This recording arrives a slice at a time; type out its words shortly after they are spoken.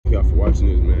y'all for watching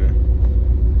this, man.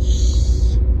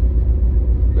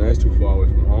 Man, that's too far away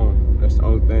from home. That's the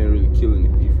only thing really killing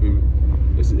it, you feel me?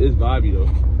 It's vibey though.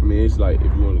 I mean, it's like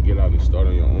if you want to get out and start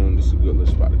on your own, this is a good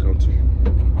little spot to come to.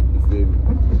 You feel me?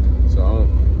 So I don't.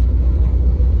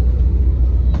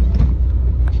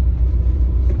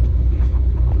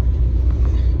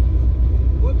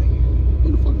 What the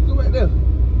fuck you go back there?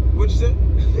 What you said?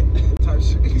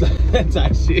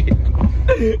 Type shit.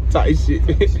 Type shit.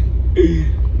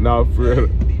 Nah, for real.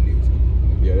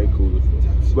 Yeah, they cool as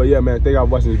fuck. But yeah, man, thank y'all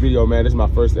for watching this video, man. This is my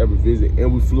first ever visit,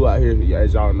 and we flew out here, yeah,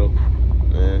 as y'all know.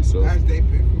 Man, so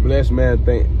blessed, man.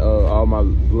 Thank all my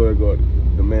glory God,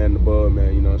 the man above,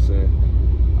 man. You know what I'm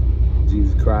saying?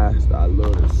 Jesus Christ, our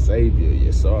Lord and Savior.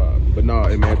 Yes, sir. But no,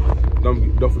 hey, man,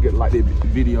 don't forget to like this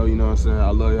video. You know what I'm saying?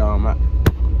 I love y'all, man.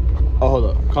 Oh, hold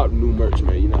up. Caught the new merch,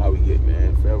 man. You know how we get,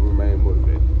 man. Forever remain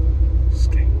motivated.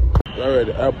 Skate. Y'all at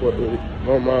the airport, really.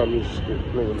 My mom is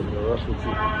nigga in the middle. That's what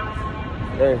you.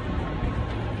 Hey,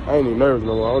 I ain't even nervous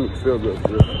no more. I don't even feel good for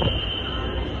real.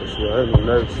 I ain't even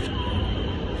nervous.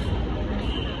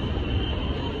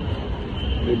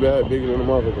 They bad, bigger than the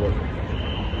motherfucker.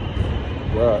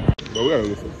 Right. But we gotta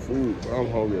get some food. I'm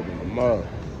hungry than my mom.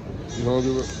 You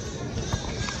hungry, bro?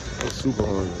 I'm super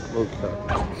hungry. Okay.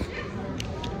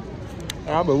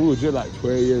 I bet we were just like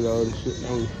 12 years old and shit.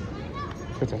 Now we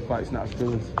catch our fights, not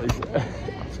feelings.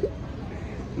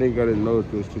 Nigga got his nose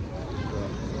pierced too.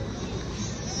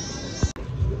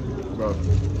 Bro,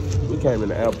 we came in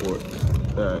the airport.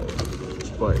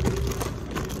 Spike.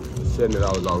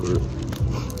 $70 off here.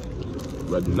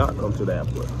 But do not come to the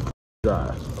airport.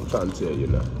 Drive. I'm trying to tell you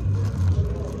now.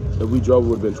 If we drove, it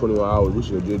would have been 21 hours. We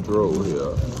should have just drove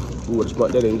here. We would have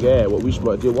spent that in gas. What we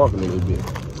spent just walking in this bitch.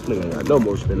 Nigga ain't got no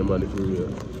more spending money for real.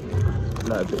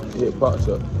 Nah, just hit pops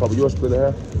up. Papa, you want to spend a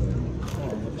half?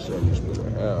 Show me spend a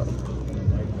half.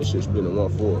 This shit spending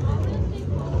 140.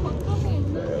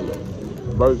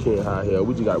 Burger King high here.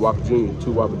 We just got Whopper Juniors,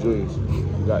 2 Whopper Juniors.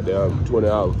 We got them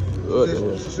 $20.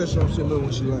 She said some shit little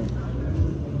when she land.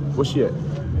 Where she at?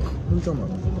 What you talking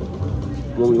about?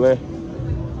 When we land?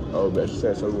 Oh, man, she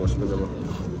said something we want to spend them on.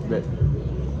 Bet.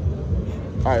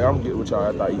 All right, I'm getting with y'all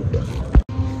after I eat that.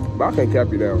 But I can't cap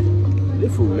you down.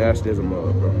 This food nasty as a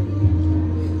mother, bro.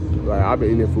 Like, I've been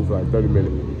eating this food for like 30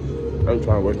 minutes. I ain't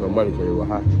trying to waste no money because it was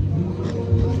hot.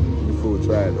 This food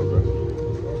trash though, bro.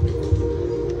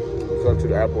 Come to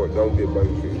the airport, don't get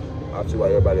Burger King. I'll see why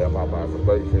everybody at Popeye for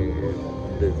Burger King and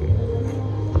Disney.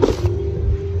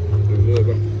 It's good,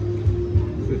 bro.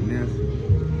 It's nasty.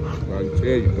 I can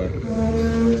tell you, bro.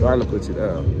 I'm trying to put you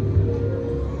down.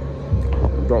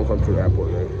 Don't come to the airport,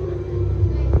 man.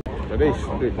 But they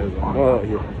strict as a mud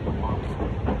here.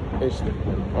 They strict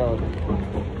as a mud.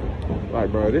 Like,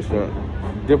 bro, this not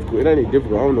difficult. It ain't even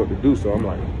difficult. I don't know what to do, so I'm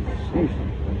like, sheesh.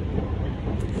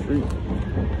 Street.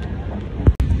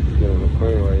 Get on the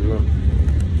plane right now.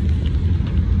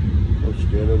 I'm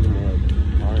scared of the mud.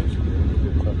 I ain't scared of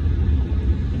the mud.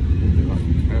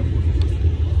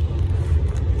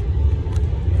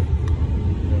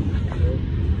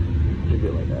 They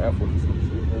get like the Air Force or some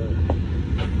shit.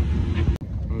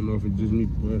 I don't know if it's just me,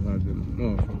 but it's hot than a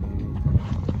motherfucker.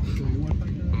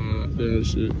 That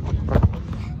shit.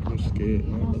 I'm scared. I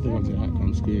think I'm just hot.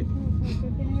 I'm scared.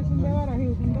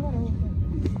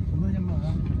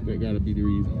 That gotta be the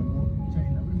reason.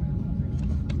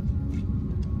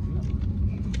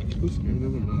 I'm scared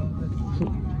of it, man.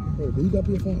 Hey, did you got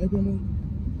your phone April mode?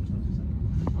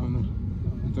 I don't know.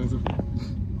 You think so? I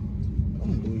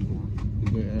don't believe it.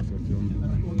 It's their ass up to them.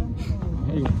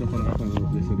 How you gonna step on the iPhone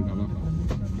if they said they got my phone?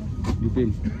 You feel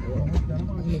me?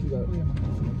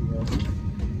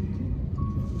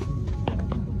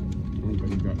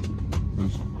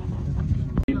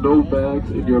 No bags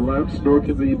in your laps, nor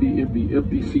can they be in the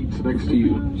empty seats next to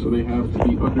you. So they have to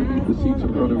be underneath the seats in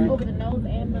front of you.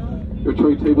 Your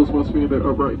tray tables must be in their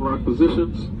upright and locked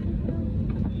positions.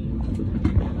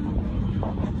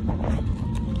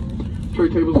 Tray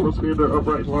tables must be in their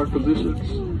upright and locked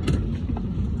positions.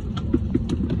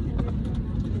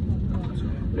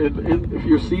 And if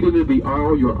you're seated in the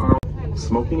aisle, your aisle.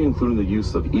 Smoking, including the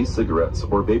use of e-cigarettes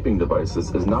or vaping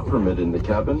devices, is not permitted in the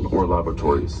cabin or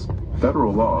lavatories.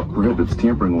 Federal law prohibits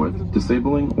tampering with,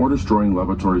 disabling, or destroying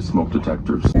lavatory smoke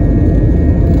detectors.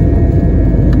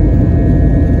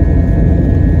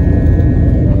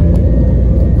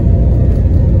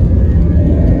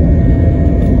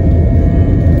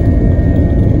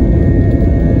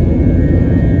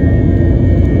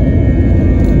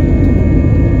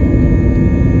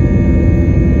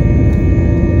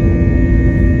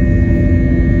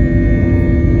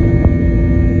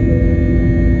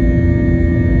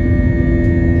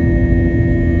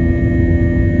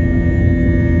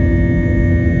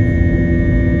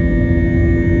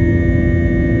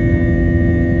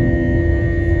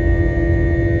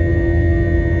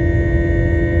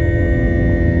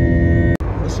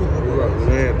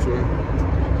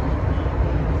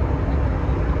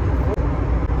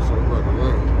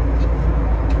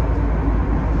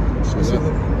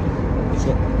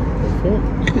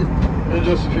 In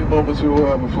just a few moments, we will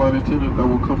have a flight attendant that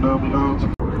will come down the aisle to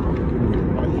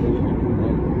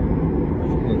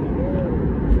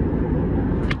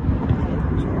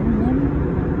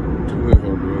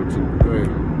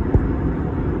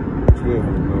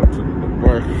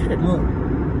Look.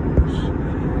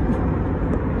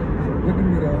 Look at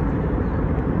me though.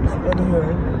 What the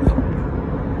hell?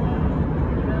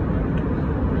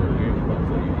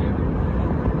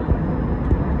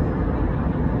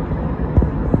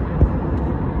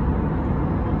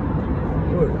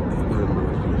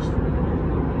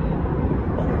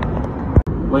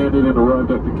 landed and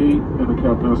arrived at the gate, and the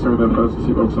captain has turned that fasten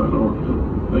seatbelt sign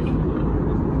on. Thank you.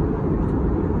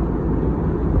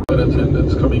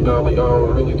 Attendants coming down the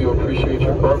aisle, I really do appreciate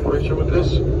your cooperation with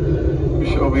this. We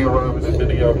shall be arriving in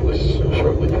Minneapolis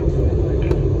shortly.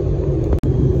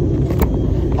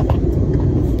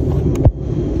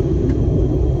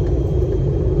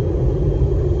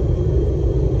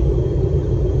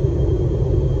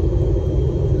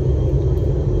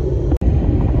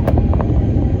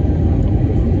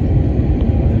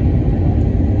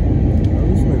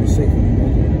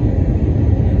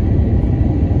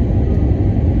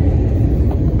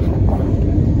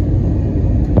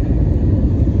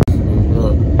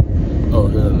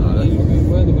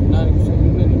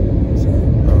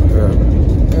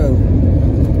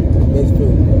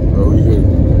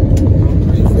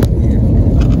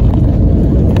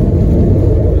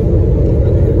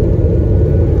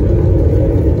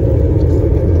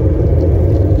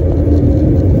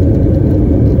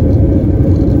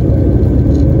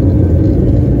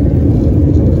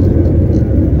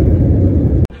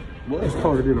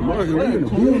 In the market, we in the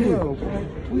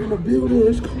building. We in the building.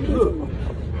 It's cold.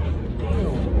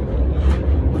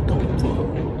 What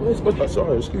the fuck?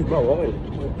 Sorry, excuse my wife.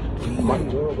 Oh my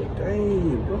God, but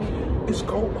dang, bro. It's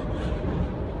cold.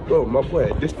 Bro, my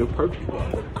boy, this the perfect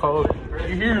cold.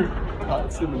 You hear?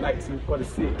 It's in the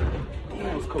 1946.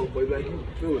 Damn, it's cold, boy. Like, you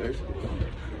feel it.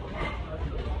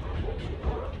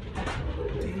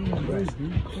 Damn, bro. It's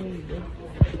really cold, bro.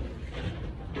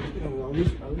 At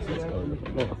least it's cold.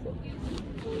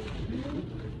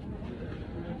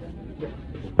 You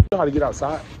know how to get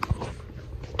outside?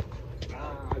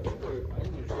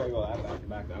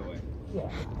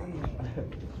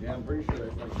 Yeah, I'm pretty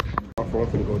sure. My phone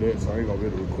finna go dead, so I ain't gonna be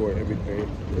able to record everything.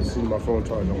 As soon as my phone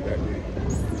charges on that day,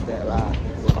 it's that live.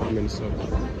 5 minutes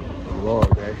of raw,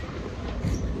 okay?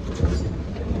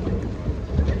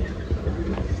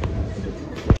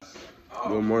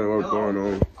 Good morning, what's going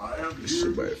on? This shit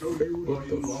about what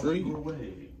the freak?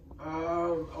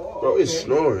 Bro, it's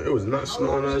snowing. It was not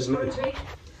snowing last night.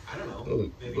 I don't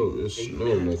know. Look, it's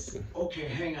snowing up there. Okay,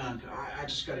 hang on. I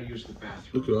just gotta use the bathroom.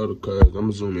 Look at all the cars. I'm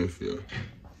gonna zoom in for you.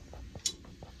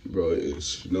 Bro, it's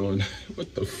snowing.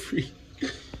 What the freak?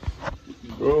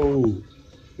 Bro,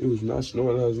 it was not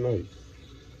snowing last night.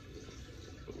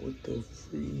 What the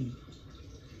freak?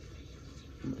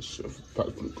 I'm not sure if I'm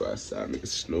probably gonna go outside and make a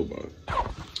snowball.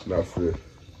 Not for real.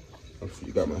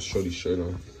 You got my shorty shirt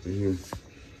on.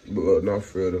 But not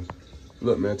for real though.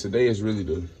 Look, man, today is really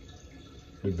the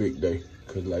big day.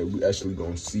 Cause like we actually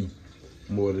gonna see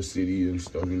more of the city and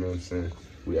stuff, you know what I'm saying?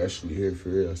 We actually here for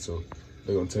real, so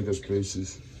they're gonna take us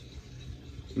places.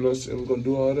 You know what I'm saying? We're gonna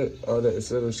do all that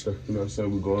etc. stuff, you know what I'm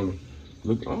saying? We're going to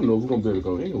look, I don't know if we're gonna be able to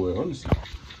go anywhere, honestly.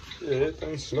 Yeah,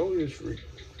 everything snowy is free.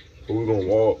 But we're gonna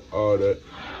walk, all that.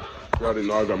 Y'all didn't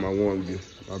know I got my warm gear.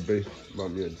 My bae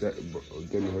bought me a jacket,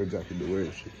 gave me her jacket to wear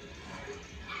and shit.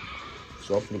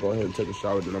 So I'm gonna go ahead and take a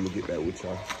shower, then I'm gonna get back with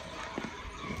y'all.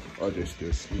 I'll just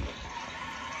still sleep.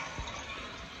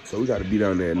 So we gotta be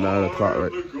down there at 9 o'clock,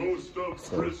 right?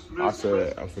 So I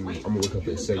said I'm gonna wake up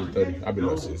at 7:30. I've been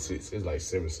up since 6. It's like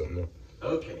 7 something now.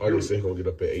 Okay. I just said he's gonna get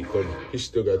up at 8:30. He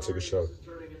still gotta take a shower.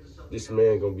 This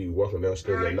man gonna be walking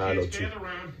downstairs at 9:02.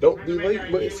 Don't be late,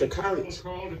 but it's a college.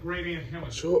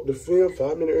 Show up to film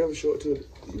 5 minutes early, show up to, you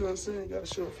know what I'm saying? Gotta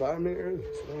show up 5 minutes early.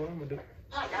 That's what I'm gonna do.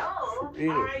 Hello.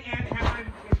 Yeah.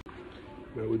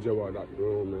 Man, we just walked out the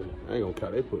room, man. I ain't gonna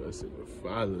count. They put us in the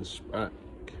father's spot.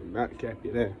 Cannot cap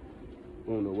it there.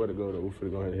 We don't know where to go though. We're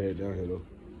finna go ahead and head down here though.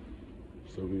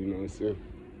 So we, you know what I'm saying?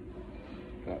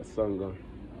 Got the sun going.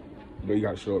 But you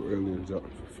gotta show up early and jump.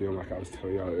 Film like I was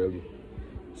telling y'all earlier.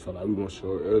 So like we gonna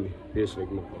show up early. He'll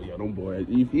shake me. Oh yeah, them boys,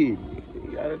 you feel me?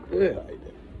 You gotta do it like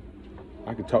that.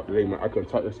 I could talk today, man. I couldn't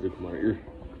talk yesterday from my ear.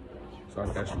 So I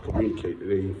can actually communicate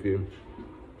today, you feel me?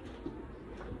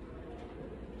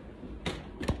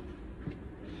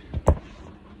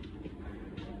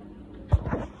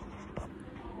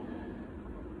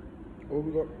 What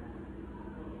we got?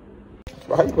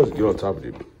 Bro, how you supposed to get on top of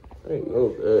this? I ain't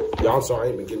know that. Y'all, I'm sorry, I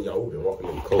ain't been getting y'all. We've been walking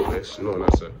in the cold, man. You know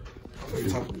what I'm saying?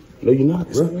 No, you're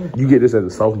not, bro. You get this as a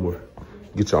sophomore.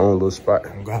 Get your own little spot.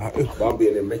 God. I'll be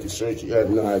in there making sure you have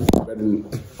know how to do better than.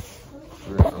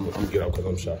 I'm gonna get out because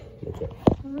I'm shy. Okay.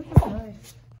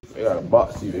 They got a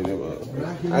box seat in there.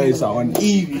 I ain't saw an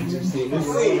Evie. Just see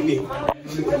me.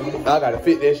 I gotta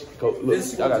fit this. Look,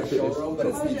 I gotta fit this.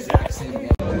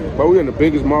 But we in the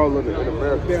biggest mall in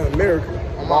America. Yeah, America.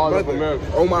 Mall of America.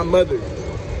 On my mother.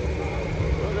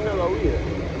 What the hell are we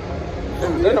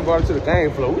at? They done brought it to the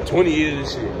game floor. We 20 years and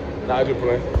shit. Nah, I just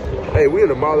playing. Hey, we in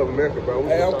the Mall of America, bro.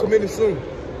 Hey, I'm committing soon.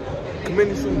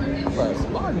 Committing soon.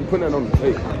 Why are you putting that on the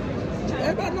plate?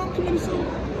 Everybody know I'm committing soon.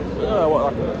 Yeah, I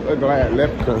walk like a glad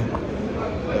leprechaun.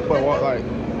 That boy walk like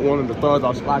one of the thugs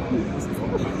off Spotty.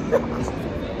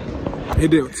 His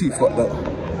damn teeth fucked up.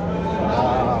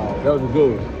 Wow, that was a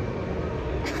good one.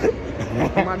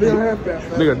 My damn half back.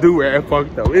 Nigga do-rag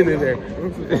fucked up. In there.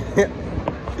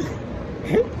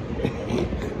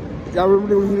 Y'all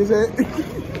remember when he hit his head?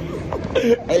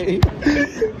 Hey.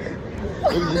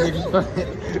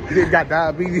 Nigga got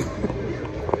diabetes.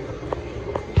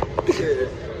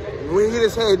 When he hit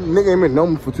his head, nigga ain't been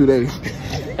known me for 2 days. You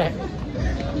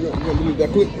gonna believe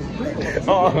that quick?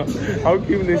 I'm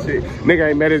keeping this shit. Nigga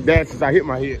ain't met his dad since I hit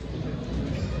my head.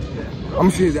 I'm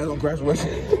sure his dad's on graduation.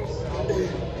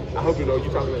 I hope you know what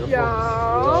you're talking about.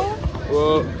 Y'all.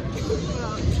 Well,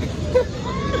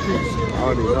 I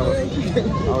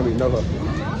don't even know her.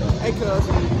 Hey, cuz,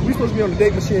 we supposed to be on the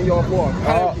date machine, y'all walk.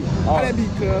 How that be,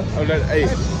 cuz? Oh, hey,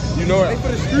 you know Hey, what? for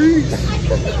the streets.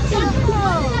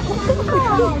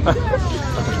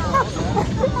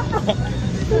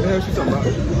 What the hell she talking about?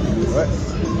 What?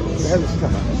 What the hell is she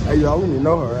talking about? Hey, y'all, we need to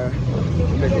know her, right?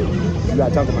 Nigga, you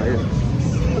gotta talk to my ear.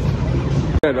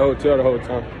 At the hotel the whole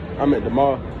time. I'm at the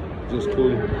mall, just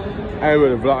cool. I ain't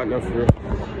really vlogging enough for real.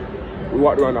 We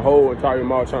walked around the whole entire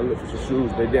mall trying to look for some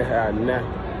shoes. They didn't have none.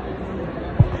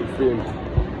 You feel me?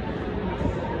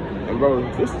 And bro,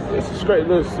 it's a straight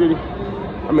little city.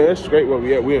 I mean, it's straight where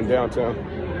we at. We in downtown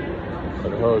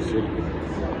of the whole city.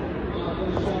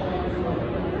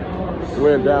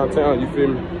 We're in downtown, you feel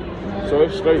me? So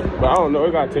it's straight, but I don't know.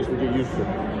 It gotta take some get used to.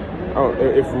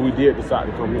 If we did decide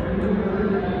to come here.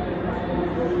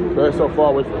 But it's so far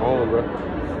away from home, bro.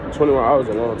 21 hours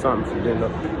is a long time if you didn't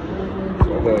know.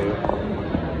 So hell yeah.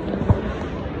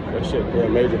 That shit play a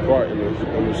major part in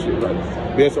this shit. Like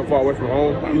being so far away from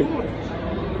home. I mean,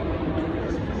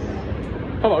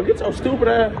 hold on, get your stupid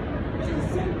ass.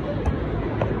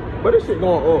 But this shit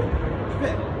going on.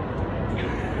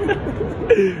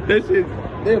 That shit,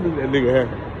 damn that nigga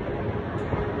happy.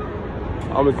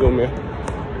 I'm assuming, man.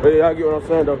 But yeah, I get what I'm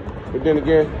saying though. But then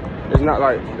again, it's not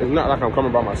like I'm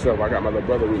coming by myself. I got my little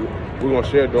brother with me. We're gonna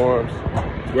share dorms.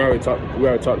 We already talked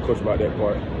to Coach about that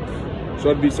part. So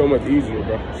it'd be so much easier,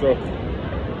 bro. So,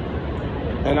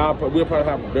 and we'll probably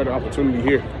have a better opportunity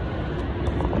here.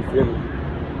 You feel me?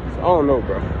 So I don't know,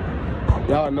 bro.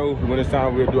 Y'all know when it's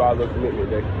time we'll do our little commitment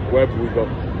day, wherever we go.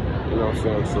 You know what I'm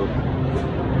saying? So,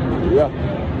 yeah.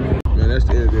 Man, that's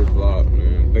the end of this vlog,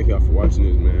 man. Thank y'all for watching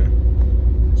this, man.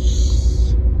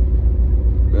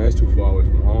 Man, that's too far away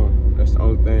from home. That's the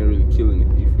only thing really killing it,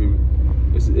 you feel me?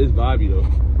 It's vibey though.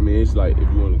 I mean, it's like if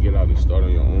you want to get out and start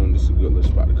on your own, this is a good little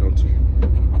spot to come to.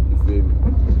 You feel me?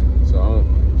 So,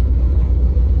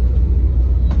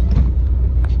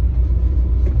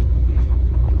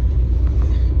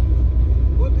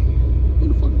 what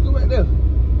the fuck go back there?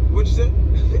 What'd you say?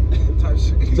 Type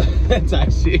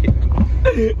shit.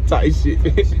 Tight shit.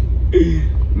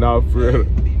 Nah, for real.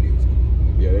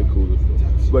 Yeah, they cool as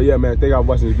fuck. But yeah, man, thank y'all for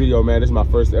watching this video, man. This is my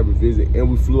first ever visit,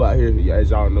 and we flew out here, yeah, as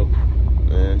y'all know,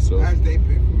 man. So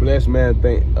blessed, man.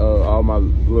 Thank all my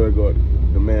glory God,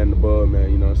 the man above, man.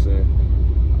 You know what I'm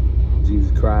saying?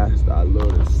 Jesus Christ, our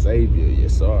Lord and Savior.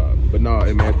 Yes, sir. But no,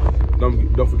 hey, man,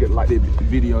 don't forget to like this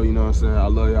video. You know what I'm saying? I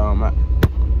love y'all, man.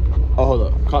 Oh, hold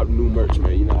up, caught the new merch,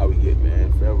 man. You know how we get,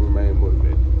 man. Forever remain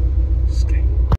motivated.